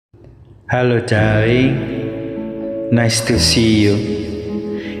Hello, darling. Nice to see you.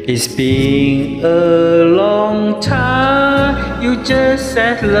 It's been a long time. You just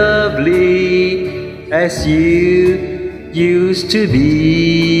as lovely as you used to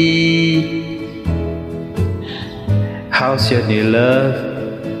be. How's your new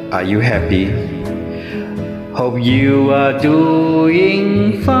love? Are you happy? Hope you are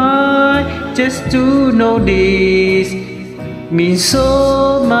doing fine. Just to know this means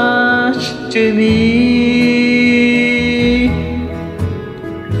so much to me.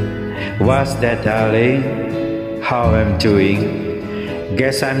 What's that, darling? How I'm doing?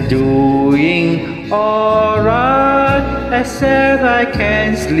 Guess I'm doing alright, except I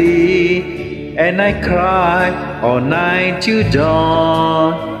can't sleep and I cry all night till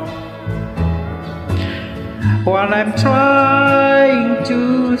dawn. What I'm trying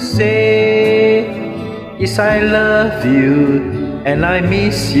to say is I love you and I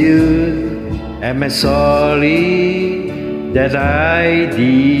miss you. Am I sorry that I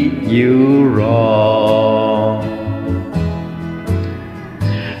did you wrong?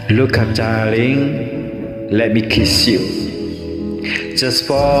 Look up, darling, let me kiss you. Just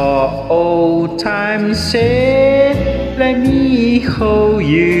for old time's sake, let me hold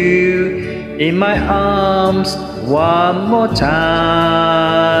you in my arms one more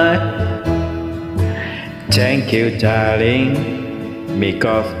time. Thank you, darling. May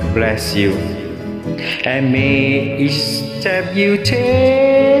God bless you, and may each step you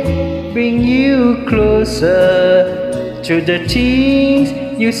take bring you closer to the things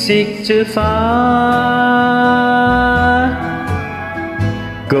you seek to find.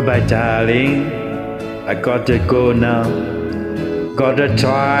 Goodbye, darling. I gotta go now. Gotta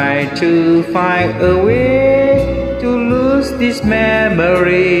try to find a way to lose these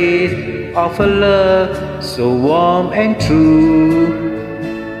memories of a love so warm and true.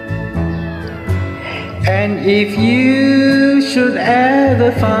 And if you should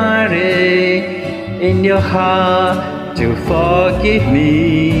ever find it in your heart to forgive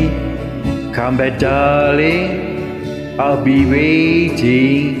me, come back, darling, I'll be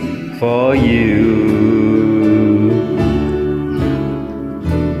waiting for you.